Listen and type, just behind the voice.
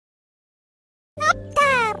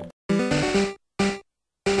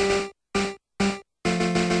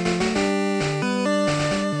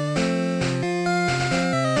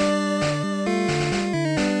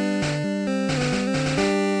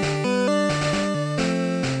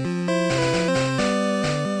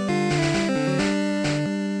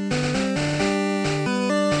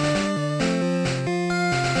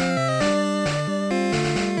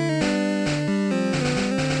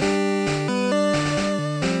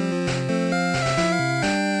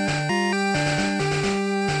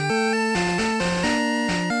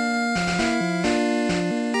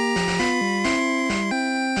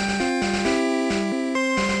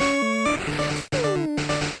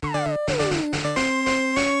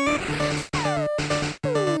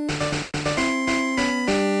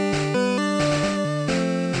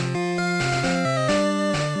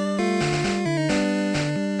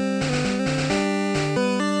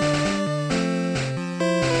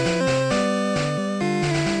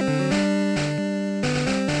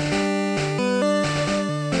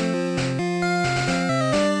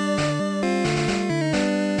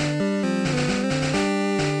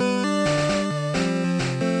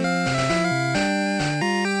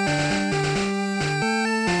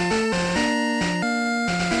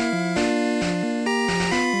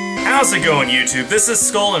How's it going, YouTube? This is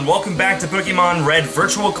Skul, and welcome back to Pokemon Red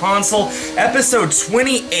Virtual Console, episode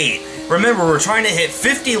 28. Remember, we're trying to hit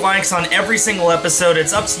 50 likes on every single episode.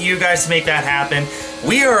 It's up to you guys to make that happen.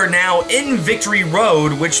 We are now in Victory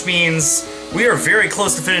Road, which means we are very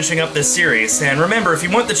close to finishing up this series. And remember, if you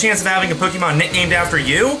want the chance of having a Pokemon nicknamed after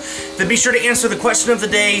you, then be sure to answer the question of the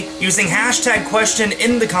day using hashtag question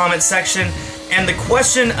in the comment section. And the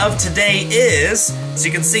question of today is, as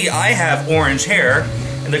you can see, I have orange hair.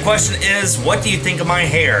 And the question is, what do you think of my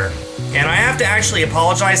hair? And I have to actually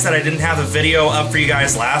apologize that I didn't have a video up for you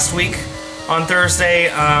guys last week on Thursday.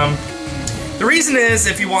 The reason is,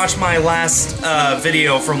 if you watch my last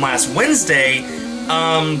video from last Wednesday,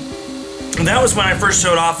 that was when I first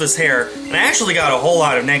showed off this hair, and I actually got a whole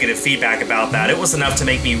lot of negative feedback about that. It was enough to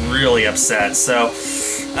make me really upset, so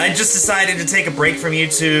I just decided to take a break from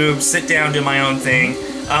YouTube, sit down, do my own thing.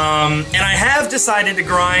 And I have decided to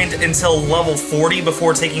grind until level 40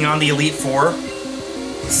 before taking on the Elite Four.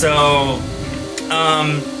 So,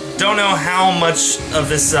 don't know how much of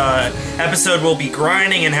this episode will be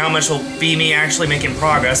grinding and how much will be me actually making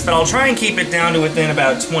progress, but I'll try and keep it down to within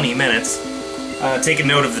about 20 minutes. Take a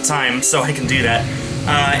note of the time so I can do that.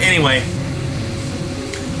 Anyway,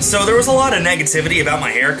 so there was a lot of negativity about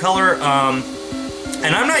my hair color,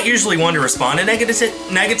 and I'm not usually one to respond to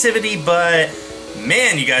negativity, but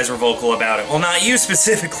man, you guys were vocal about it. Well, not you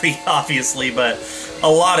specifically, obviously, but a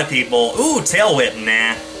lot of people. Ooh, Tail Whip,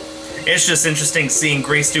 nah. It's just interesting seeing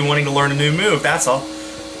Graystu wanting to learn a new move, that's all.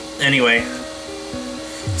 Anyway.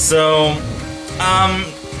 So,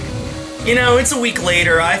 you know, it's a week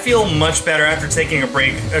later. I feel much better after taking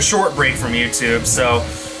a short break from YouTube, so,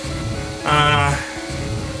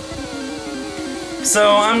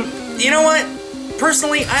 you know what?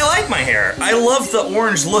 Personally, I like my hair. I love the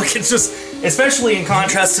orange look. It's just, especially in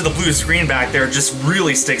contrast to the blue screen back there, it just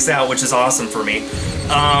really sticks out, which is awesome for me.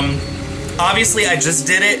 Obviously, I just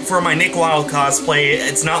did it for my Nick Wilde cosplay.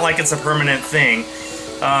 It's not like it's a permanent thing.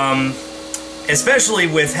 Especially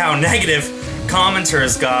with how negative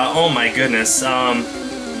commenters got. Oh my goodness.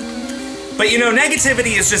 But you know,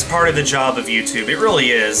 negativity is just part of the job of YouTube. It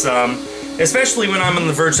really is. Especially when I'm on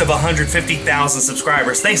the verge of 150,000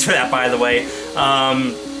 subscribers. Thanks for that, by the way.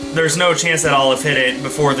 There's no chance that I'll have hit it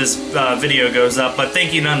before this video goes up, but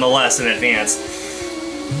thank you nonetheless in advance.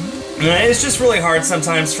 It's just really hard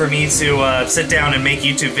sometimes for me to sit down and make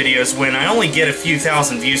YouTube videos when I only get a few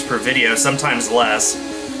thousand views per video, sometimes less.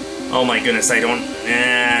 Oh my goodness, I don't...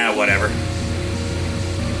 whatever.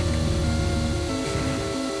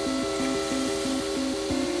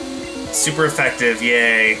 Super effective,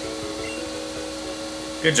 yay.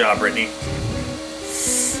 Good job, Brittany.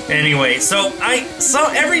 Anyway, so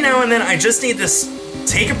every now and then I just need to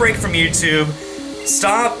take a break from YouTube,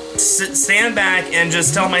 stop, stand back, and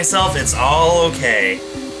just tell myself it's all okay.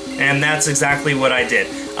 And that's exactly what I did.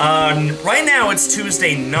 Right now it's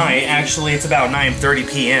Tuesday night. Actually, it's about 9:30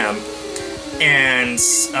 p.m. And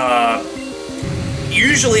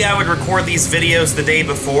usually I would record these videos the day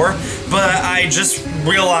before, but I just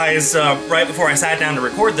realized right before I sat down to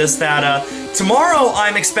record this that tomorrow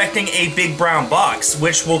I'm expecting a big brown box,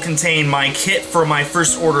 which will contain my kit for my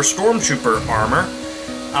First Order Stormtrooper armor.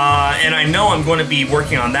 And I know I'm going to be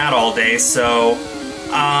working on that all day, so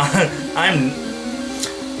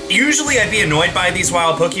usually I'd be annoyed by these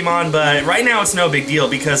wild Pokemon, but right now it's no big deal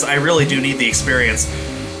because I really do need the experience.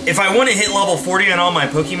 if I want to hit level 40 on all my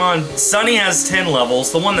Pokemon, Sunny has 10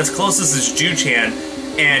 levels. The one that's closest is Ju-Chan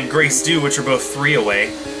and Grace Dew, which are both 3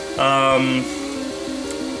 away.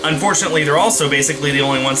 Unfortunately, they're also basically the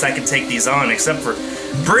only ones that can take these on, except for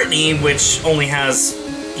Brittany, which only has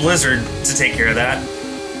Blizzard to take care of that.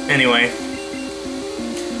 Anyway.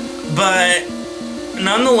 But,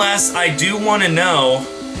 nonetheless, I do want to know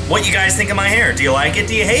what you guys think of my hair. Do you like it?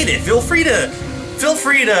 Do you hate it? Feel free to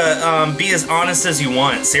be as honest as you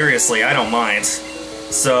want. Seriously, I don't mind.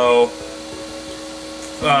 So,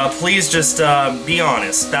 please just be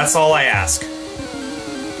honest. That's all I ask.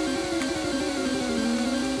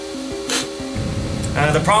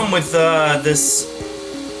 The problem with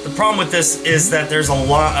this is that there's a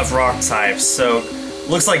lot of rock types. So,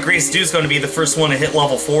 looks like Grace Dew's going to be the first one to hit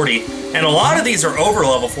level 40, and a lot of these are over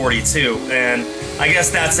level 40 too. And I guess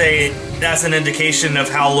that's an indication of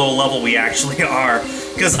how low level we actually are.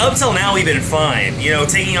 Because up till now we've been fine, you know,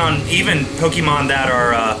 taking on even Pokemon that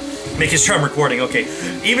are making sure I'm recording. Okay,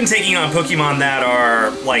 even taking on Pokemon that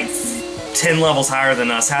are like 10 levels higher than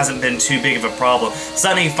us hasn't been too big of a problem.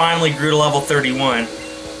 Sunny finally grew to level 31.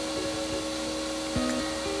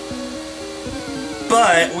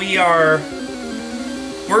 But we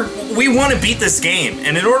want to beat this game,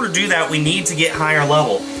 and in order to do that, we need to get higher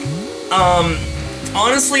level.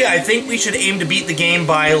 Honestly, I think we should aim to beat the game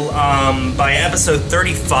by episode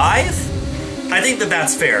 35. I think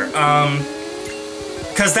that's fair,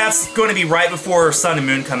 because that's going to be right before Sun and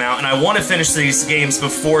Moon come out, and I want to finish these games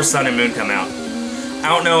before Sun and Moon come out. I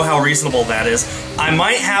don't know how reasonable that is. I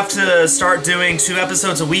might have to start doing 2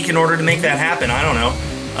 episodes a week in order to make that happen. I don't know.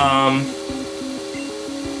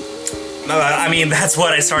 I mean, that's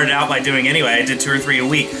what I started out by doing anyway. I did 2 or 3 a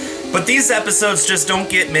week. But these episodes just don't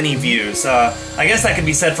get many views. I guess that can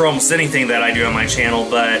be said for almost anything that I do on my channel,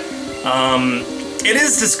 but it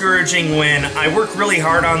is discouraging when I work really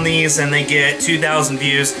hard on these and they get 2,000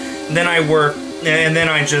 views, and then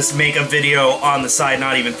I just make a video on the side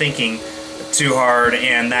not even thinking too hard,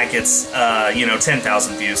 and that gets, you know,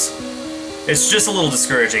 10,000 views. It's just a little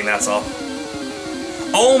discouraging, that's all.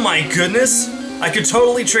 Oh my goodness! I could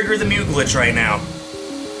totally trigger the Mew glitch right now.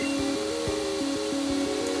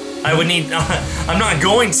 I would need... I'm not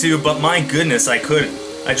going to, but my goodness, I could.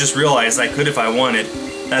 I just realized I could if I wanted.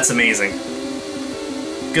 That's amazing.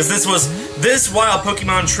 Because this wild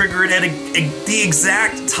Pokemon triggered at the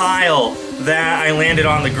exact tile that I landed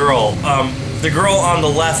on the girl. The girl on the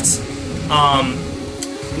left,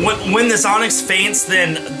 when this Onix faints,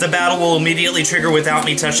 then the battle will immediately trigger without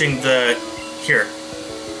me touching the... Here.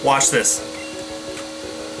 Watch this.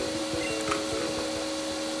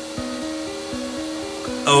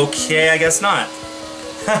 Okay, I guess not.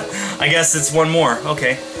 I guess it's one more.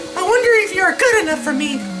 Okay. I wonder if you're good enough for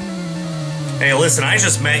me. Hey, listen, I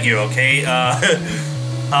just met you, okay?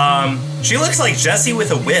 She looks like Jessie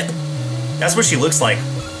with a whip. That's what she looks like.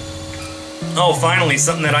 Oh, finally,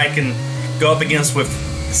 something that I can go up against with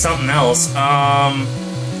something else.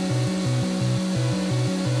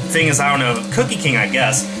 Thing is, I don't know. Cookie King, I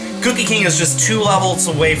guess. Cookie King is just 2 levels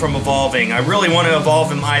away from evolving. I really want to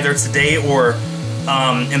evolve him either today or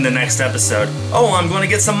in the next episode. Oh, I'm going to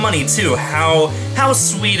get some money too. How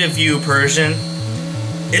sweet of you, Persian.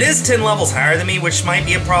 It is 10 levels higher than me, which might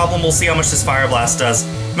be a problem. We'll see how much this Fire Blast does.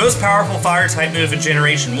 Most powerful fire type move in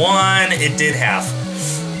Generation 1, it did half.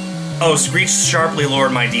 Oh, Screech sharply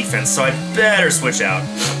lowered my defense, so I better switch out.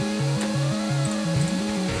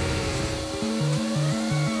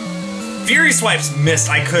 Fury Swipes missed.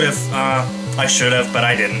 I could have, I should have, but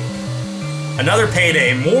I didn't. Another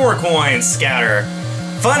Payday, more coins scatter.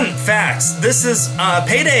 Fun facts, this is,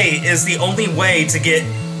 Payday is the only way to get,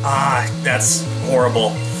 that's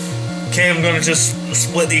horrible. Okay, I'm gonna just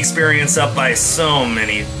split the experience up by so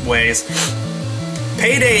many ways.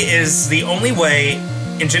 Payday is the only way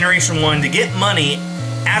in Generation 1 to get money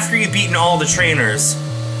after you've beaten all the trainers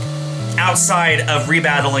outside of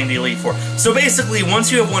rebattling the Elite Four. So basically,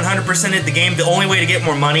 once you have 100%ed the game, the only way to get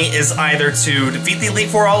more money is either to defeat the Elite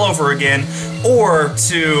Four all over again, or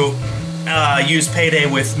to use Payday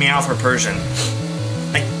with Meowth or Persian.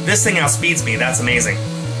 Like, this thing outspeeds me, that's amazing.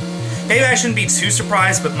 Maybe I shouldn't be too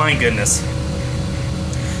surprised, but my goodness.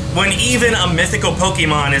 When even a mythical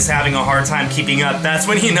Pokemon is having a hard time keeping up, that's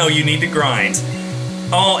when you know you need to grind.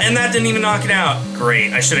 Oh, and that didn't even knock it out.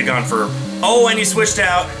 Great, I should have gone for... Oh, and you switched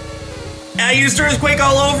out. I used Earthquake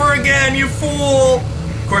all over again, you fool!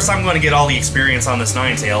 Of course, I'm going to get all the experience on this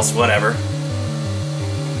Ninetales, whatever.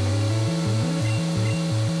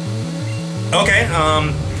 Okay,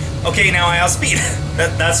 okay, now I outspeed.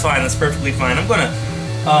 That's fine, that's perfectly fine. I'm gonna...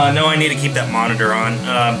 no, I need to keep that monitor on.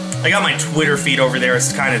 I got my Twitter feed over there,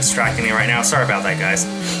 it's kind of distracting me right now. Sorry about that, guys.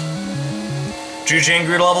 Jujan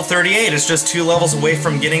grew to level 38. It's just 2 levels away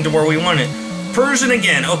from getting to where we want it. Persian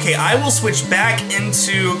again. Okay, I will switch back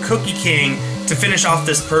into Cookie King to finish off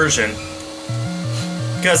this Persian.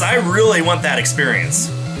 Because I really want that experience.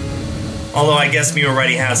 Although I guess Mew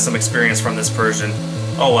already has some experience from this Persian.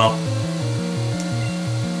 Oh well.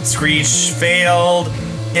 Screech failed.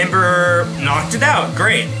 Ember knocked it out.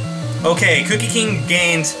 Great. Okay, Cookie King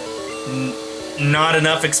gained not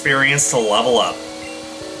enough experience to level up.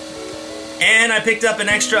 And I picked up an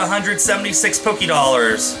extra 176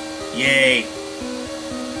 Pokédollars. Yay.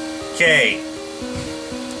 Okay.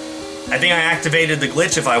 I think I activated the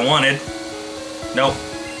glitch if I wanted. Nope.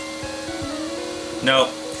 Nope.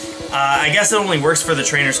 I guess it only works for the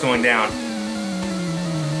trainers going down.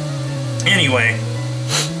 Anyway.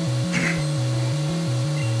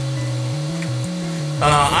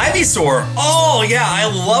 Ivysaur. Oh, yeah, I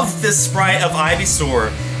love this sprite of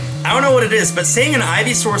Ivysaur. I don't know what it is, but seeing an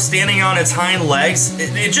Ivysaur standing on its hind legs,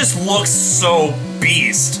 it just looks so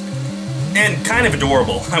beast. And kind of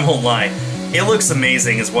adorable, I won't lie. It looks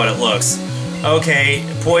amazing is what it looks. Okay,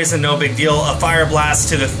 poison, no big deal. A fire blast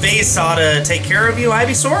to the face ought to take care of you,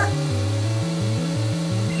 Ivysaur?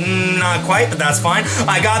 Not quite, but that's fine.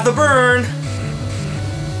 I got the burn!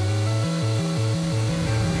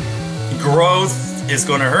 Growth is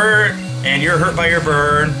gonna hurt, and you're hurt by your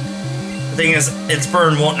burn. The thing is, its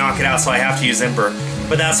burn won't knock it out, so I have to use Ember.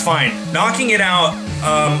 But that's fine. Knocking it out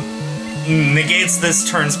negates this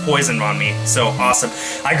turn's poison on me, so awesome.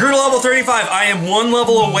 I grew to level 35. I am 1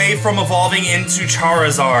 level away from evolving into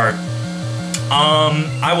Charizard.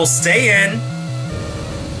 I will stay in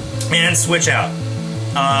and switch out.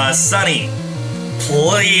 Sunny,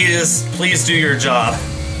 please do your job.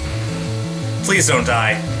 Please don't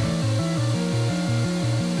die.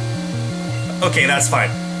 Okay, that's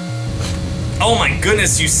fine. Oh my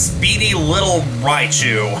goodness, you speedy little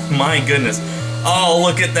Raichu. My goodness. Oh,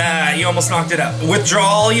 look at that. You almost knocked it out.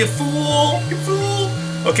 Withdrawal, you fool. You fool.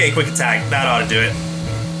 Okay, quick attack. That ought to do it.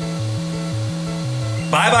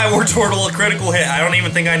 Bye-bye, Wartortle. A critical hit. I don't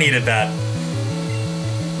even think I needed that.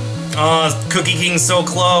 Cookie King's so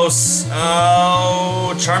close.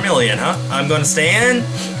 Oh, Charmeleon, huh? I'm going to stay in.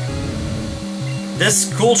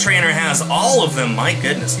 This cool trainer has all of them. My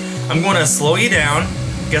goodness. I'm going to slow you down.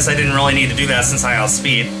 Guess I didn't really need to do that since I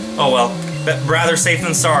outspeed. Oh well, but rather safe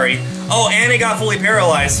than sorry. Oh, and it got fully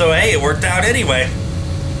paralyzed, so hey, it worked out anyway.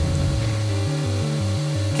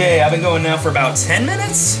 Okay, I've been going now for about 10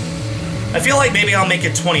 minutes? I feel like maybe I'll make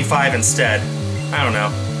it 25 instead. I don't know.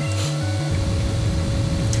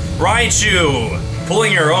 Raichu!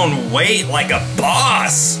 Pulling your own weight like a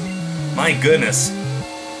boss! My goodness.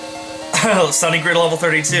 Sunny Grid level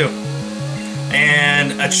 32.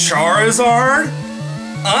 And a Charizard?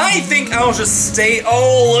 I think I'll just stay.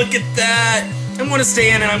 Oh, look at that! I'm going to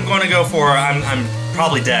stay in and I'm going to go for. I'm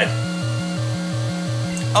probably dead.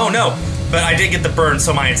 Oh no, but I did get the burn,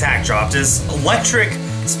 so my attack dropped. Is electric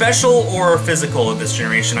special or physical in this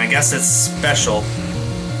generation? I guess it's special.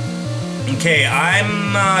 Okay,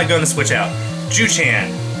 I'm going to switch out.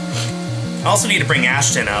 Juchan. I also need to bring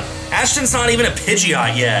Ashton up. Ashton's not even a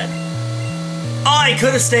Pidgeot yet. Oh, I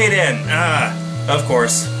could have stayed in. Of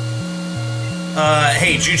course.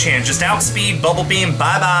 Hey, Juchan, just outspeed, Bubble Beam,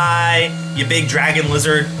 bye-bye, you big dragon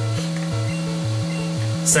lizard.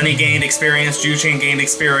 Sunny gained experience, Juchan gained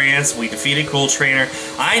experience, we defeated Cool Trainer.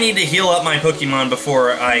 I need to heal up my Pokemon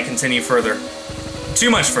before I continue further. Too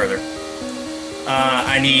much further.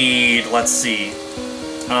 I need, let's see,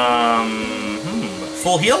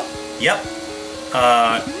 full heal? Yep.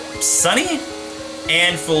 Sunny,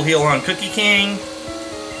 and full heal on Cookie King.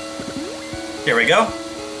 There we go.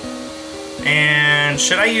 And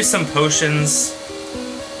should I use some potions?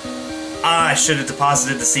 I should have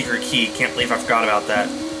deposited the secret key. Can't believe I forgot about that.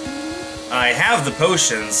 I have the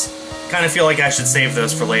potions. Kind of feel like I should save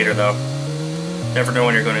those for later, though. Never know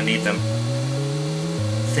when you're going to need them.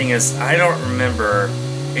 Thing is, I don't remember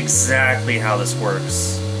exactly how this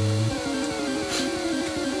works.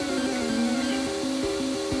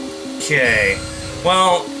 Okay.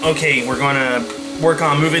 Well, okay, we're going to work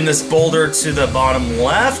on moving this boulder to the bottom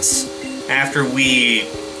left. After we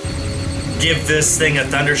give this thing a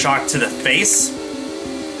thunder shock to the face.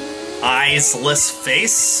 Eyesless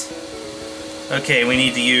face. Okay, we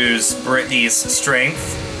need to use Brittany's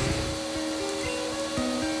strength.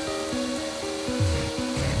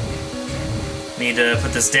 Need to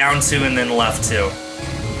put this down 2 and then left 2.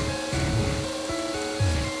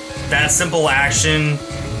 That simple action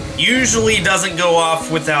usually doesn't go off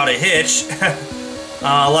without a hitch.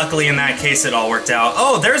 Luckily, in that case, it all worked out.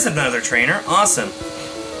 Oh, there's another trainer. Awesome.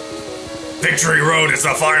 Victory Road is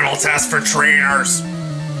the final test for trainers.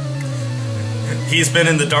 He's been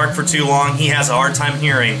in the dark for too long. He has a hard time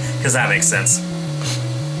hearing, because that makes sense.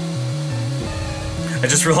 I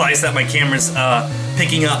just realized that my camera's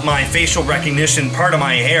picking up my facial recognition. Part of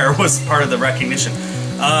my hair was part of the recognition.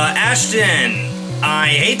 Ashton, I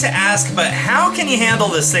hate to ask, but how can you handle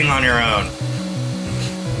this thing on your own?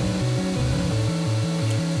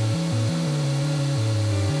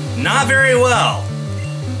 Not very well.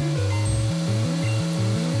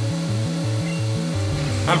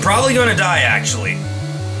 I'm probably going to die, actually.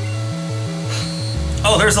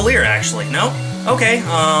 Oh, there's a Lear, actually. No? Okay,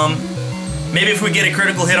 maybe if we get a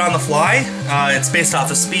critical hit on the fly. It's based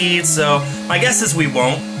off of speed, so my guess is we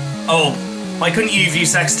won't. Oh, why couldn't you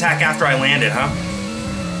use X attack after I landed, huh?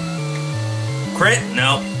 Crit?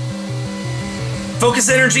 No. Focus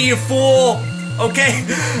energy, you fool! Okay,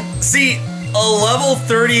 see, a level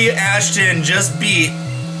 30 Ashton just beat...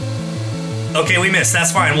 Okay, we missed,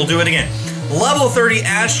 that's fine, we'll do it again. Level 30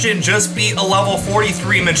 Ashton just beat a level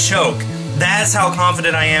 43 Machoke. That's how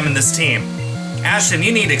confident I am in this team. Ashton,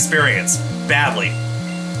 you need experience. Badly.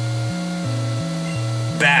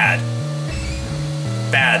 Bad.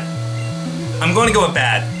 Bad. I'm going to go with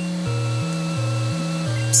bad.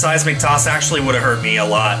 Seismic Toss actually would have hurt me a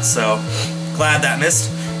lot, so glad that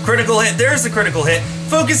missed. Critical hit. There's the critical hit.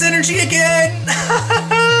 Focus energy again!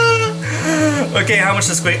 Okay, how much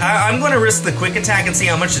does quick... I'm going to risk the quick attack and see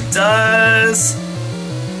how much it does.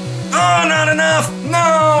 Oh, not enough!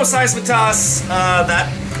 No! Seismic Toss.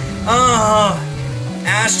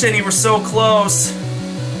 Ashton, you were so close.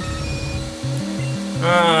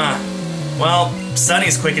 Well,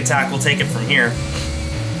 Sunny's quick attack will take it from here.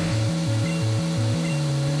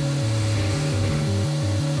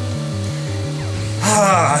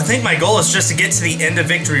 I think my goal is just to get to the end of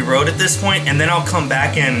Victory Road at this point, and then I'll come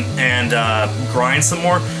back and grind some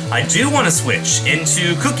more. I do want to switch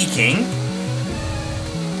into Cookie King,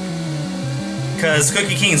 because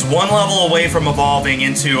Cookie King's one level away from evolving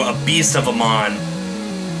into a beast of a Mon.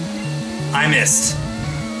 I missed.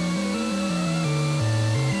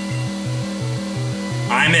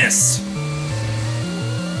 I missed.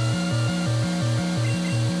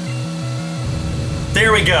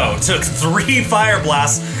 There we go. Took 3 Fire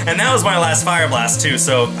Blasts, and that was my last Fire Blast too,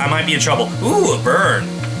 so I might be in trouble. Ooh, a burn.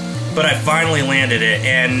 But I finally landed it,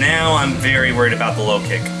 and now I'm very worried about the low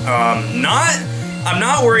kick. I'm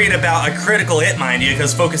not worried about a critical hit, mind you,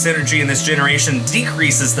 because focus energy in this generation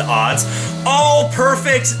decreases the odds. Oh,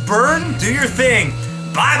 perfect! Burn, do your thing.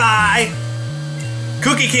 Bye-bye!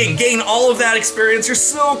 Cookie King, gain all of that experience. You're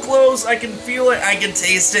so close. I can feel it. I can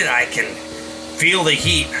taste it. I can feel the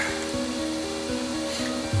heat.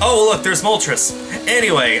 Oh, look, there's Moltres.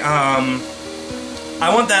 Anyway, I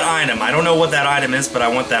want that item. I don't know what that item is, but I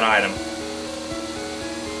want that item.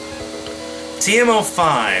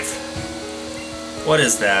 TM05. What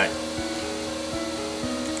is that?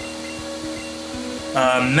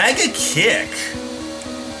 Mega Kick.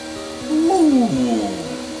 Ooh.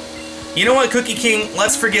 You know what, Cookie King?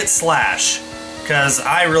 Let's forget Slash. Because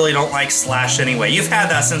I really don't like Slash anyway. You've had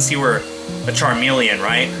that since you were a Charmeleon,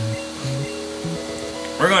 right?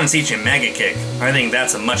 We're going to teach you Mega Kick. I think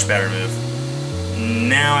that's a much better move.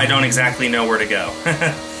 Now I don't exactly know where to go.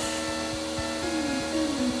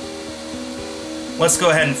 Let's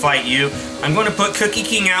go ahead and fight you. I'm going to put Cookie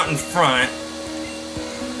King out in front.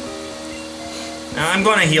 Now I'm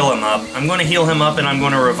going to heal him up. I'm going to heal him up and I'm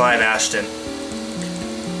going to revive Ashton.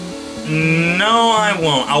 No, I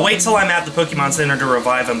won't. I'll wait till I'm at the Pokemon Center to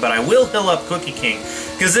revive him, but I will heal up Cookie King.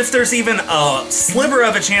 Because if there's even a sliver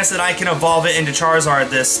of a chance that I can evolve it into Charizard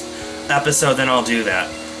this episode, then I'll do that.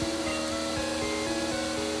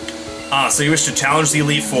 So you wish to challenge the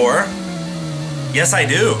Elite Four? Yes, I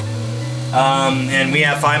do. And we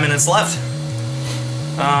have 5 minutes left.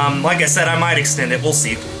 Like I said, I might extend it. We'll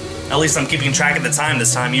see. At least I'm keeping track of the time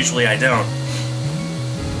this time. Usually I don't.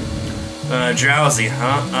 Drowsy,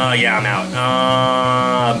 huh? Yeah, I'm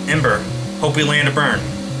out. Ember. Hope we land a burn.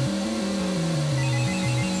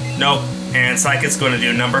 Nope. And Psychic's going to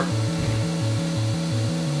do number.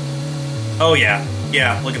 Oh, yeah.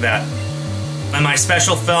 Yeah, look at that. And my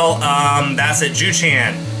special fell, that's it,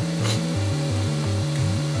 Ju-Chan.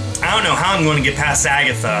 I don't know how I'm going to get past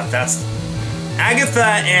Agatha. Agatha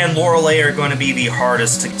and Lorelei are going to be the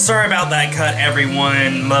hardest to... Sorry about that cut,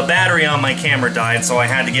 everyone. My battery on my camera died, so I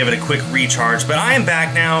had to give it a quick recharge. But I am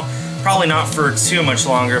back now. Probably not for too much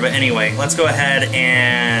longer, but anyway, let's go ahead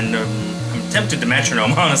and... I'm tempted to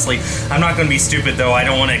metronome, honestly. I'm not going to be stupid, though. I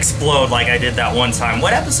don't want to explode like I did that one time.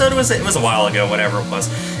 What episode was it? It was a while ago, whatever it was.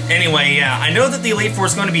 Anyway, yeah, I know that the Elite Four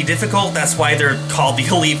is going to be difficult. That's why they're called the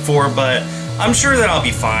Elite Four, but I'm sure that I'll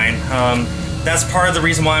be fine. that's part of the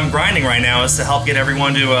reason why I'm grinding right now, is to help get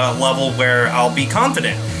everyone to a level where I'll be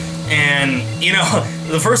confident. And, you know,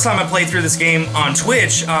 the first time I played through this game on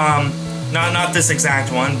Twitch, not this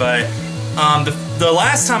exact one, but the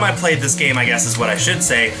last time I played this game, I guess is what I should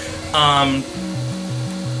say,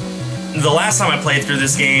 the last time I played through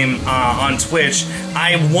this game on Twitch,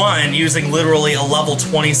 I won using literally a level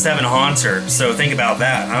 27 Haunter. So think about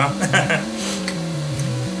that, huh?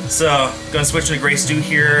 So, gonna switch into Grey Stew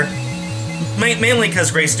here. Mainly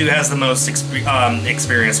because Grey Stew has the most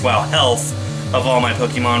experience, wow, health of all my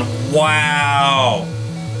Pokemon. Wow!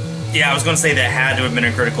 Yeah, I was gonna say that had to have been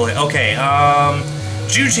a critical hit. Okay,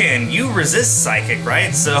 Ju-Chan, you resist Psychic,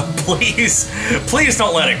 right? So please, please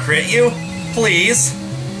don't let it crit you. Please.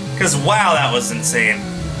 Because, wow, that was insane.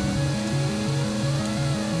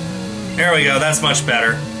 There we go, that's much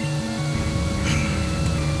better.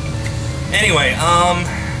 Anyway,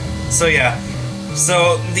 so yeah.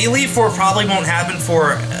 So, the Elite Four probably won't happen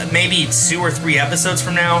for maybe 2 or 3 episodes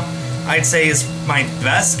from now, I'd say is my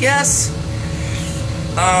best guess.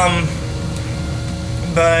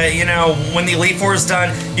 But, you know, when the Elite Four is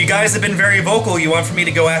done, you guys have been very vocal. You want for me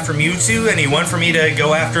to go after Mewtwo, and you want for me to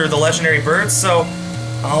go after the legendary birds, so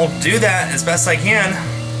I'll do that as best I can.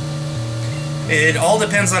 It all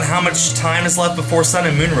depends on how much time is left before Sun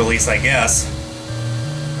and Moon release, I guess.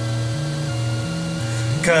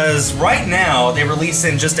 Because right now, they release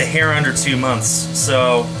in just a hair under 2 months,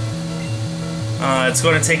 so it's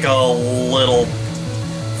going to take a little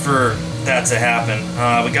for that to happen.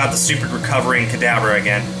 We got the Super Recovering Kadabra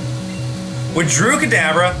again. Withdrew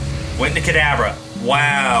Kadabra, went to Kadabra.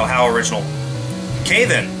 Wow, how original. Okay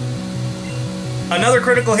then. Another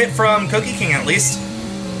critical hit from Cookie King at least.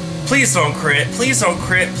 Please don't crit, please don't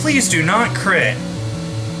crit, please do not crit.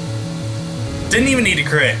 Didn't even need to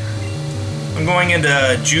crit. I'm going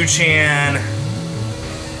into Ju-Chan.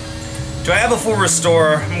 Do I have a full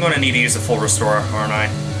restore? I'm going to need to use a full restore, aren't I?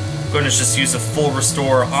 I'm going to just use a full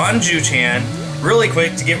restore on Ju-Chan really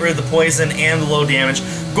quick to get rid of the poison and the low damage.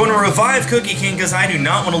 I'm going to revive Cookie King because I do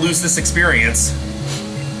not want to lose this experience.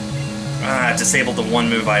 Disabled the one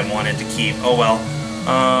move I wanted to keep. Oh well.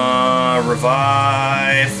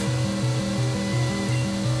 Revive.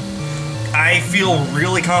 I feel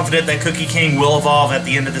really confident that Cookie King will evolve at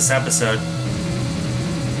the end of this episode.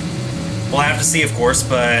 We'll have to see, of course,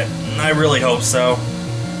 but I really hope so.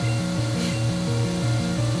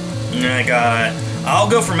 I'll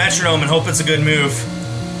go for Metronome and hope it's a good move.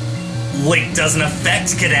 Link doesn't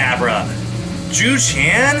affect Kadabra.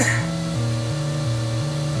 Ju-Chan?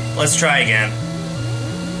 Let's try again.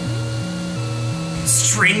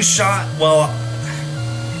 String Shot? Well,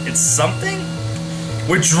 it's something?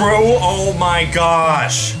 Withdraw? Oh my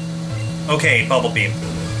gosh. Okay, Bubble Beam.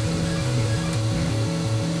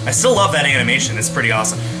 I still love that animation, it's pretty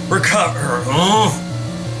awesome. Recover. Ugh.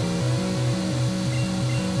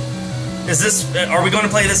 Are we going to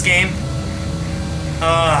play this game?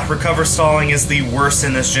 Recover stalling is the worst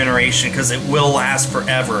in this generation because it will last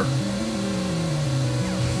forever.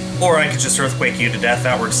 Or I could just Earthquake you to death,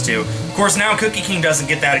 that works too. Of course, now Cookie King doesn't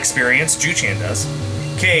get that experience, Ju-Chan does.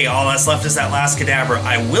 Okay, all that's left is that last Kadabra.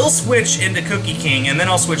 I will switch into Cookie King, and then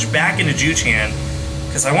I'll switch back into Ju-Chan,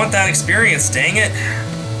 because I want that experience, dang it.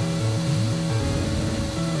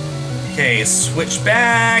 Okay, switch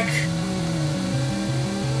back.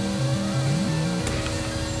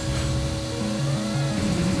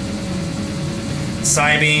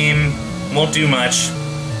 Psybeam won't do much.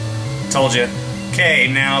 Told you. Okay,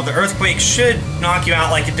 now the Earthquake should knock you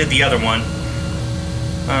out like it did the other one.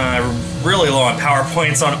 Really low on power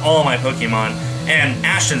points on all my Pokemon, and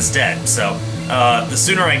Ashton's dead. So the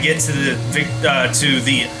sooner I get to the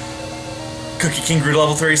Cookie King grew to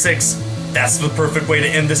level 36, that's the perfect way to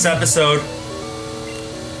end this episode.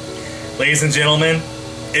 Ladies and gentlemen,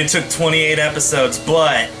 it took 28 episodes,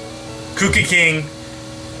 but Cookie King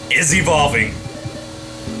is evolving.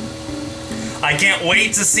 I can't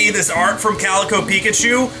wait to see this art from Calico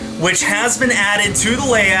Pikachu, which has been added to the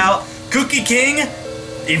layout. Cookie King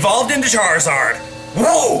evolved into Charizard.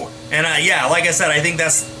 Whoa! And yeah, like I said, I think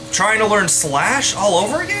that's trying to learn Slash all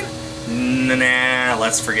over again? Nah,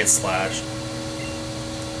 let's forget Slash.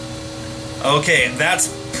 Okay, that's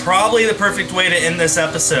probably the perfect way to end this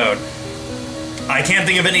episode. I can't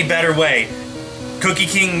think of any better way. Cookie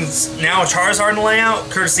King's now a Charizard in the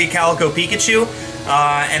layout, courtesy Calico Pikachu.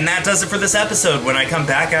 And that does it for this episode. When I come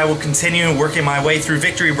back, I will continue working my way through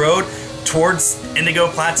Victory Road towards Indigo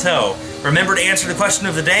Plateau. Remember to answer the question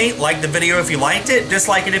of the day, like the video if you liked it,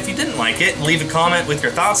 dislike it if you didn't like it, leave a comment with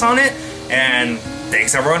your thoughts on it, and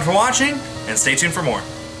thanks everyone for watching, and stay tuned for more.